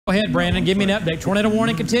Go ahead, Brandon. Give me an update. Tornado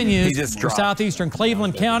warning continues for southeastern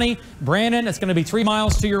Cleveland County. Brandon, it's going to be 3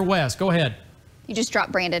 miles to your west. Go ahead. You just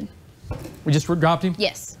dropped Brandon. We just dropped him?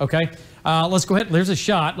 Yes. Okay. Let's go ahead. There's a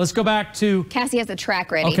shot. Let's go back to... Cassie has a track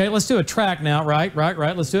ready. Okay, let's do a track now. Right.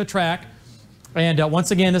 Let's do a track. And once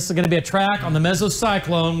again, this is going to be a track on the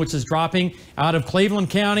mesocyclone, which is dropping out of Cleveland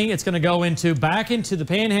County. It's going to go back into the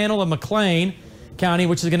panhandle of McLean County,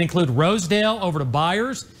 which is going to include Rosedale over to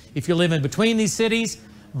Byers. If you live in between these cities,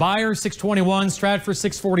 Byers 621, Stratford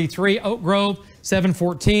 643, Oak Grove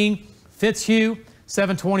 714, Fitzhugh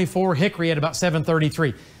 724, Hickory at about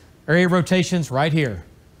 733. Area rotations right here.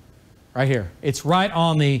 Right here. It's right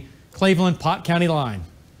on the Cleveland-Pott County line.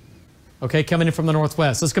 Okay, coming in from the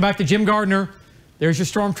northwest. Let's go back to Jim Gardner. There's your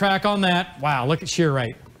storm track on that. Wow, look at shear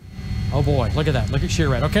rate. Oh boy, look at that. Look at shear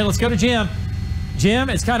rate. Okay, let's go to Jim. Jim,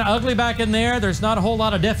 it's kind of ugly back in there. There's not a whole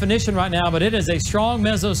lot of definition right now, but it is a strong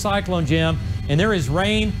mesocyclone, Jim, and there is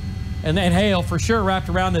rain and hail for sure wrapped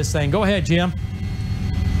around this thing. Go ahead, Jim.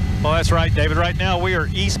 Well, that's right, David. Right now we are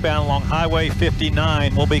eastbound along Highway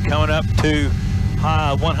 59. We'll be coming up to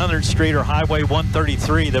 100th Street or Highway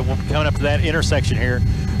 133. That will be coming up to that intersection here.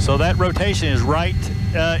 So that rotation is right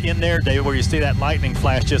in there, David, where you see that lightning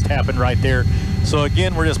flash just happened right there. So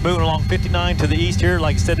again, we're just moving along 59 to the east here.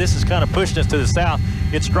 Like I said, this is kind of pushing us to the south.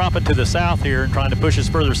 It's dropping to the south here and trying to push us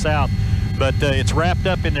further south. But it's wrapped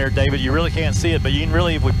up in there, David. You really can't see it, but you can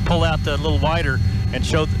really, if we pull out a little wider and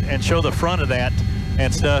show the front of that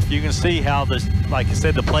and stuff, you can see how this, like I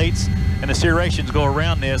said, the plates and the serrations go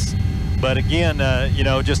around this. But again, you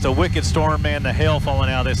know, just a wicked storm, man. The hail falling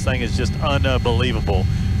out of this thing is just unbelievable.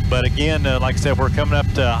 But again, like I said, we're coming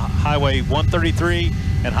up to Highway 133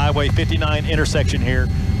 and Highway 59 intersection here,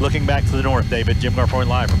 looking back to the north, David. Jim Garpoint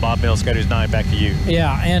live from Bob Mills, Sky News 9. Back to you.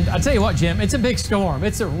 Yeah, and I'll tell you what, Jim, it's a big storm.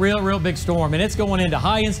 It's a real big storm, and it's going into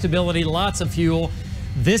high instability, lots of fuel.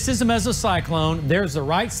 This is a mesocyclone. There's the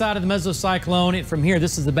right side of the mesocyclone. And from here,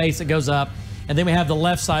 this is the base that goes up, and then we have the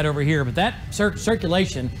left side over here. But that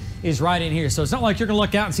circulation is right in here. So it's not like you're going to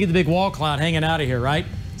look out and see the big wall cloud hanging out of here, right?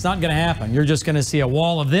 It's not going to happen. You're just going to see a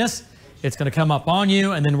wall of this. It's going to come up on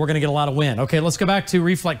you, and then we're going to get a lot of wind. Okay, let's go back to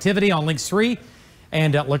reflectivity on links 3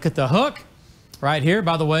 and look at the hook right here.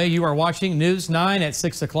 By the way, you are watching News 9 at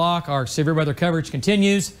 6 o'clock. Our severe weather coverage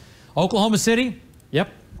continues. Oklahoma City,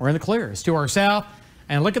 yep, we're in the clear. It's to our south.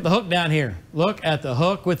 And look at the hook down here. Look at the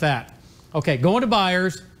hook with that. Okay, going to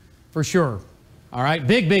Byers for sure. All right,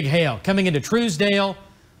 big hail coming into Truesdale.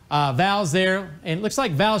 Val's there, and it looks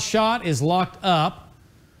like Val's shot is locked up.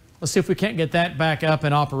 Let's see if we can't get that back up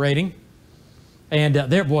and operating. And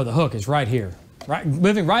there, boy, the hook is right here. Right,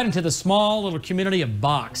 moving right into the small little community of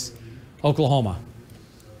Box, Oklahoma.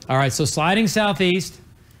 All right, so sliding southeast,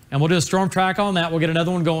 and we'll do a storm track on that. We'll get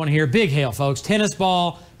another one going here. Big hail, folks. Tennis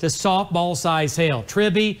ball to softball size hail.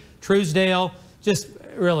 Tribby, Truesdale, just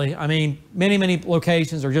really, I mean, many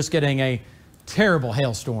locations are just getting a terrible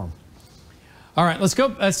hailstorm. All right, let's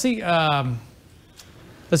go. Let's see.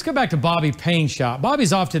 Let's go back to Bobby Payne's shot.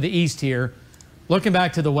 Bobby's off to the east here, looking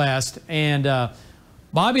back to the west. And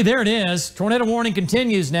Bobby, there it is. Tornado warning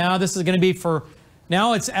continues now. This is going to be for,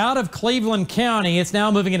 now it's out of Cleveland County. It's now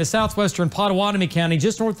moving into southwestern Pottawatomie County,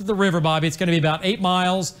 just north of the river, Bobby. It's going to be about 8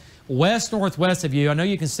 miles west-northwest of you. I know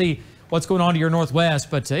you can see what's going on to your northwest,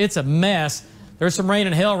 but it's a mess. There's some rain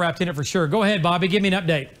and hail wrapped in it for sure. Go ahead, Bobby. Give me an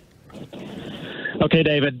update. Okay,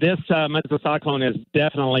 David, this mesocyclone is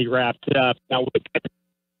definitely wrapped up. Now,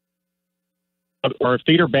 or a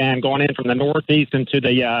feeder band going in from the northeast into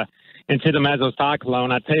the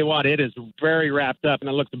mesocyclone. I tell you what, it is very wrapped up, and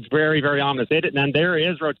it looks very ominous. And there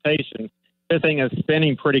is rotation. This thing is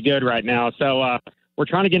spinning pretty good right now. So we're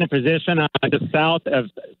trying to get in position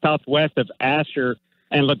to southwest of Asher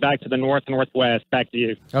and look back to the northwest. Back to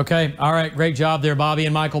you. Okay. All right. Great job there, Bobby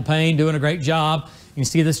and Michael Payne doing a great job. You can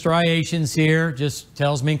see the striations here. Just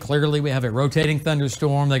tells me clearly we have a rotating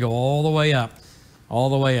thunderstorm. They go all the way up,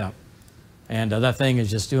 And that thing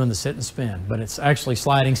is just doing the sit and spin, but it's actually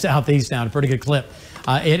sliding southeast now at a pretty good clip.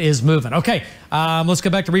 It is moving. Okay, let's go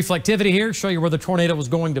back to reflectivity here, show you where the tornado was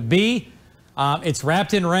going to be. It's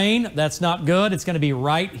wrapped in rain. That's not good. It's going to be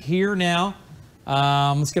right here now.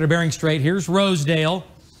 Let's get our bearing straight. Here's Rosedale.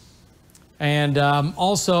 And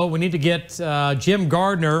also, we need to get Jim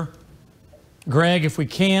Gardner. Greg, if we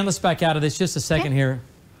can, let's back out of this just a second here.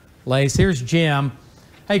 Lace, here's Jim.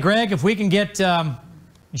 Hey, Greg, if we can get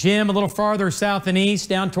Jim a little farther south and east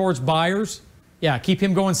down towards Byers. Yeah, keep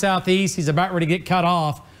him going southeast. He's about ready to get cut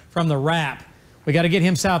off from the wrap. We got to get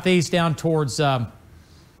him southeast down towards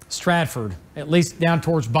Stratford, at least down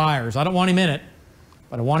towards Byers. I don't want him in it,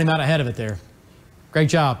 but I want him out ahead of it there. Great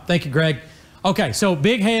job. Thank you, Greg. Okay, so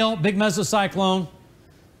big hail, big mesocyclone.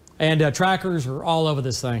 And trackers are all over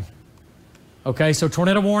this thing. Okay, so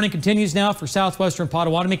tornado warning continues now for southwestern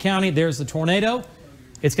Pottawatomie County. There's the tornado.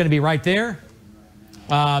 It's going to be right there.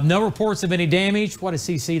 No reports of any damage. What does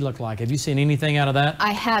CC look like? Have you seen anything out of that?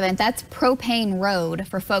 I haven't. That's Propane Road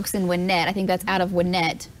for folks in Winnett. I think that's out of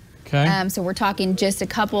Winnett. Okay. So we're talking just a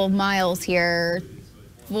couple of miles here,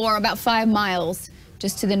 for about 5 miles,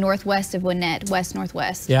 just to the northwest of Winnett,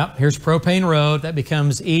 west-northwest. Yeah, here's Propane Road. That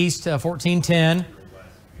becomes east 1410.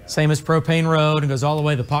 Same as Propane Road, and goes all the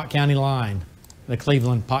way to the Pot County line, the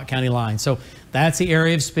Cleveland-Pot County line. So that's the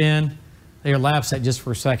area of spin. They are lapsed at just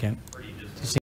for a second.